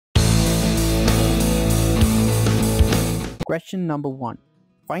Question number 1.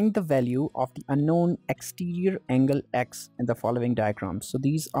 Find the value of the unknown exterior angle x in the following diagrams. So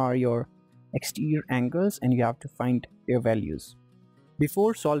these are your exterior angles and you have to find their values.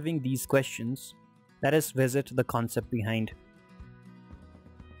 Before solving these questions, let us visit the concept behind.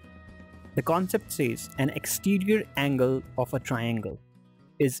 The concept says an exterior angle of a triangle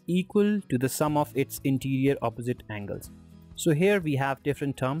is equal to the sum of its interior opposite angles. So here we have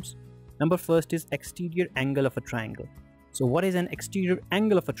different terms. Number first is exterior angle of a triangle. So what is an exterior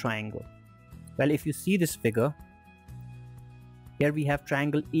angle of a triangle? Well, if you see this figure, here we have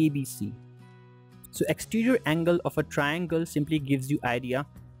triangle ABC. So exterior angle of a triangle simply gives you idea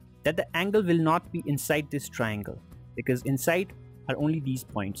that the angle will not be inside this triangle because inside are only these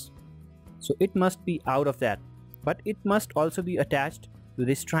points. So it must be out of that, but it must also be attached to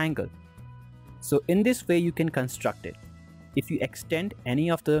this triangle. So in this way you can construct it. If you extend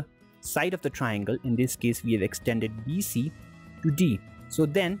any of the side of the triangle, in this case we have extended BC to D, so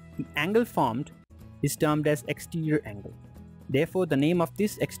then the angle formed is termed as exterior angle. Therefore the name of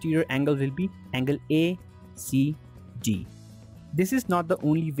this exterior angle will be angle ACD. This is not the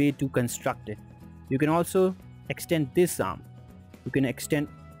only way to construct it. You can also extend this arm, you can extend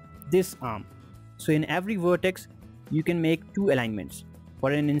this arm. So in every vertex you can make two alignments.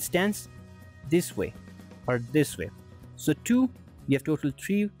 For an instance, this way or this way. So 2, we have total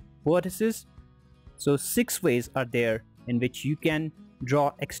 3 vertices. So 6 ways are there in which you can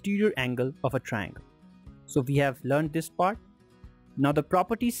draw exterior angle of a triangle. So we have learned this part. Now the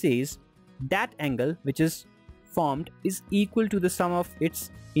property says that angle which is formed is equal to the sum of its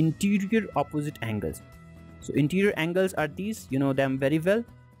interior opposite angles. So interior angles are these, you know them very well.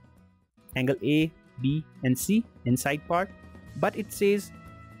 Angle A, B and C inside part, but it says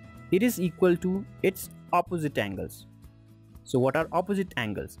it is equal to its opposite angles. So what are opposite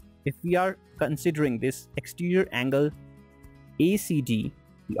angles? If we are considering this exterior angle ACD,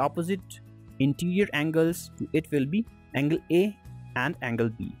 the opposite interior angles to it will be angle A and angle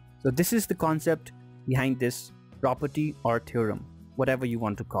B. So this is the concept behind this property or theorem, whatever you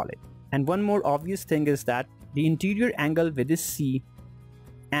want to call it. And one more obvious thing is that the interior angle with this C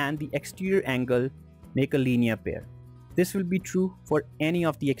and the exterior angle make a linear pair. This will be true for any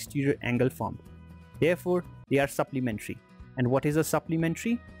of the exterior angle formed. Therefore, they are supplementary. And what is a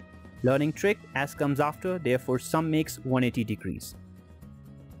supplementary? Learning trick as comes after, therefore sum makes 180 degrees.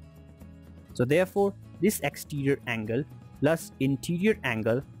 So therefore, this exterior angle plus interior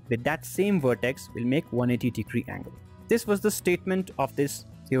angle with that same vertex will make 180 degree angle. This was the statement of this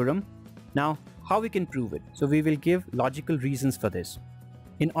theorem. Now, how we can prove it? So we will give logical reasons for this.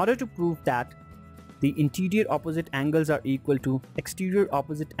 In order to prove that the interior opposite angles are equal to exterior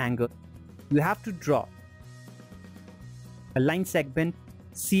opposite angle, you have to draw a line segment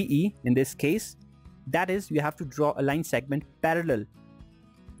CE in this case. That is, you have to draw a line segment parallel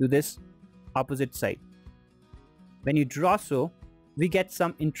to this opposite side. When you draw so, we get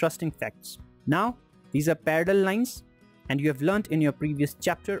some interesting facts. Now, these are parallel lines, and you have learnt in your previous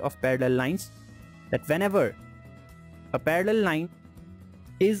chapter of parallel lines that whenever a parallel line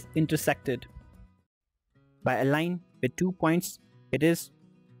is intersected by a line with 2 points, it is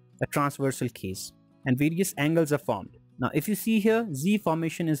a transversal case and various angles are formed. Now if you see here, Z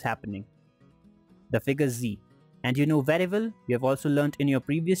formation is happening, the figure Z, and you know very well, you have also learnt in your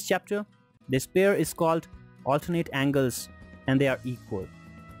previous chapter, this pair is called alternate angles and they are equal.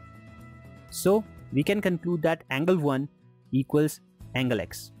 So we can conclude that angle 1 equals angle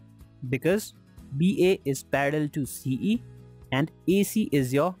X because BA is parallel to CE and AC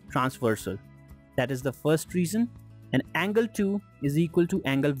is your transversal. That is the first reason. And angle 2 is equal to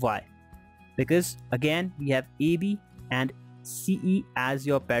angle Y because again we have AB and CE as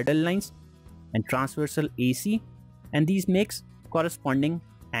your parallel lines and transversal AC, and these makes corresponding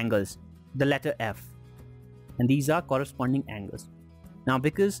angles, the letter F, and these are corresponding angles. Now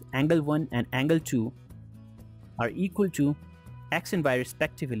because angle 1 and angle 2 are equal to X and Y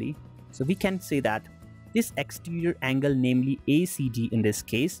respectively, so we can say that this exterior angle, namely ACD in this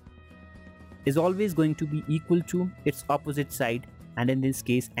case, is always going to be equal to its opposite side, and in this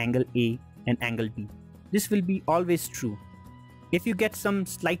case angle A and angle B. This will be always true. If you get some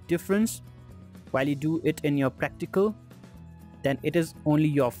slight difference while you do it in your practical, then it is only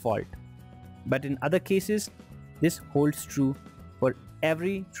your fault. But in other cases, this holds true for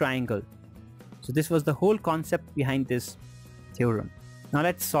every triangle. So this was the whole concept behind this theorem. Now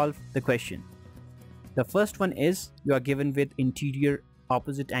let's solve the question. The first one is you are given with interior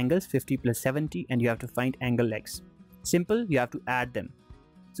opposite angles 50 plus 70 and you have to find angle X. Simple, you have to add them.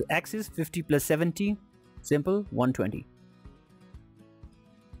 So X is 50 plus 70, simple, 120.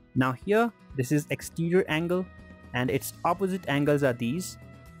 Now here, this is exterior angle and its opposite angles are these,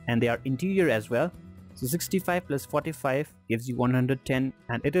 and they are interior as well. So 65 plus 45 gives you 110,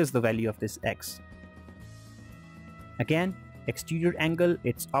 and it is the value of this x. Again, exterior angle,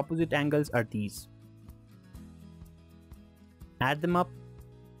 its opposite angles are these. Add them up.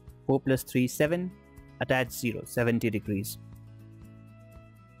 4 plus 3, 7. Attach 0, 70 degrees.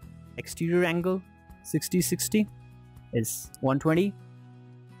 Exterior angle, 60, 60 is 120,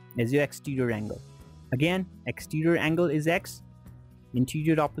 is your exterior angle. Again, exterior angle is x.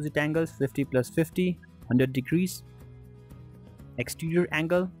 Interior opposite angles, 50 plus 50, 100 degrees. Exterior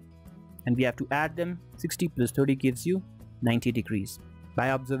angle, and we have to add them. 60 plus 30 gives you 90 degrees. By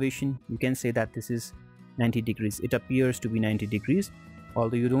observation, you can say that this is 90 degrees. It appears to be 90 degrees,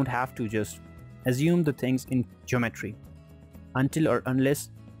 although you don't have to just assume the things in geometry until or unless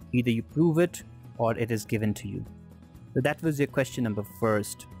either you prove it or it is given to you. So that was your question number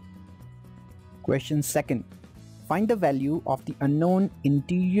first. Question second. Find the value of the unknown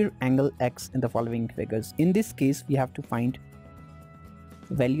interior angle x in the following figures. In this case, we have to find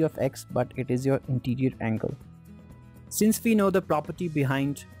the value of x, but it is your interior angle. Since we know the property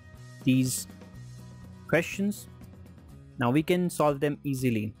behind these questions, now we can solve them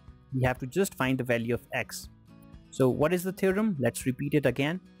easily. We have to just find the value of x. So what is the theorem? Let's repeat it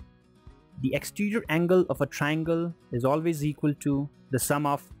again. The exterior angle of a triangle is always equal to the sum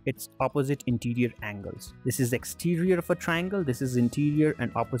of its opposite interior angles. This is exterior of a triangle, this is interior,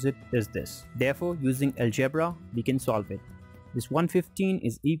 and opposite is this. Therefore, using algebra, we can solve it. This 115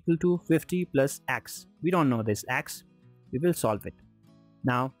 is equal to 50 plus x. We don't know this x. We will solve it.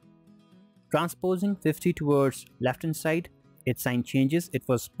 Now, transposing 50 towards left hand side, its sign changes. It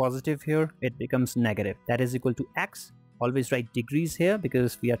was positive here, it becomes negative. That is equal to x. Always write degrees here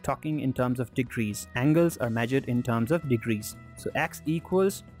because we are talking in terms of degrees. Angles are measured in terms of degrees. So x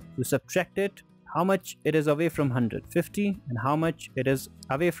equals, to subtract it, how much it is away from 100, 50, and how much it is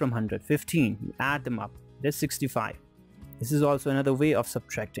away from 100, 15. You add them up. It is 65. This is also another way of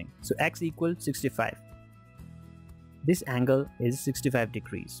subtracting. So x equals 65. This angle is 65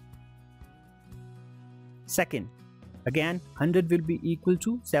 degrees. Second, again 100 will be equal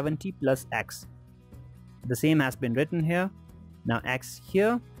to 70 plus x. The same has been written here. Now x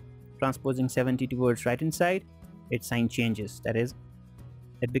here, transposing 70 towards right hand side, its sign changes. That is,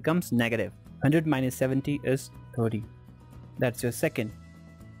 it becomes negative. 100 minus 70 is 30. That's your second.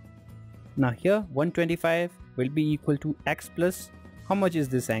 Now here 125 will be equal to x plus, how much is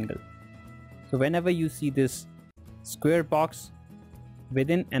this angle? So whenever you see this square box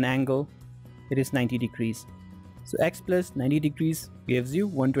within an angle, it is 90 degrees. So x plus 90 degrees gives you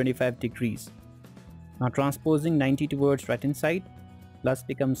 125 degrees. Now transposing 90 towards right hand side, plus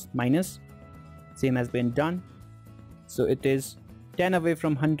becomes minus, same has been done. So it is 10 away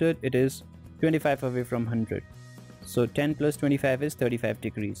from 100, it is 25 away from 100. So 10 plus 25 is 35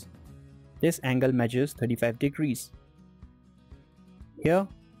 degrees. This angle measures 35 degrees. Here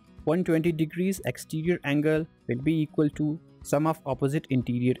 120 degrees exterior angle will be equal to sum of opposite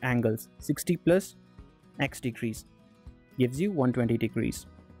interior angles. 60 plus x degrees gives you 120 degrees.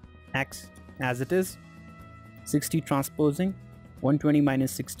 X as it is, 60 transposing 120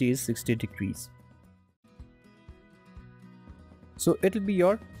 minus 60 is 60 degrees. So it will be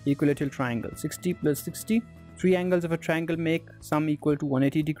your equilateral triangle. 60 plus 60, three angles of a triangle make sum equal to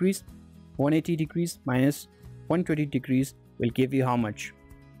 180 degrees. 180 degrees minus 120 degrees will give you how much?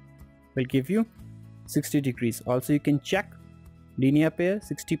 Will give you 60 degrees. Also you can check linear pair.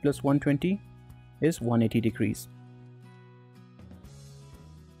 60 plus 120 is 180 degrees.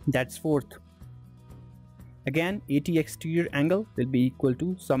 That's fourth. Again 80 exterior angle will be equal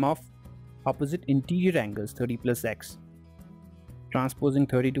to sum of opposite interior angles, 30 plus x. Transposing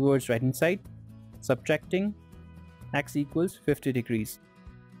 30 towards right hand side, subtracting, x equals 50 degrees.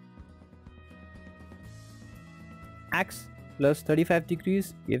 X plus 35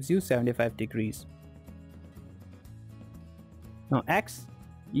 degrees gives you 75 degrees. Now x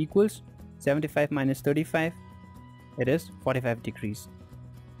equals 75 minus 35, it is 45 degrees.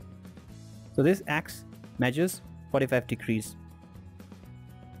 So this x measures 45 degrees.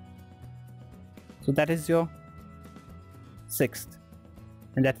 So that is your sixth,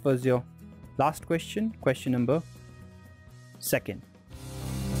 and that was your last question, question number second.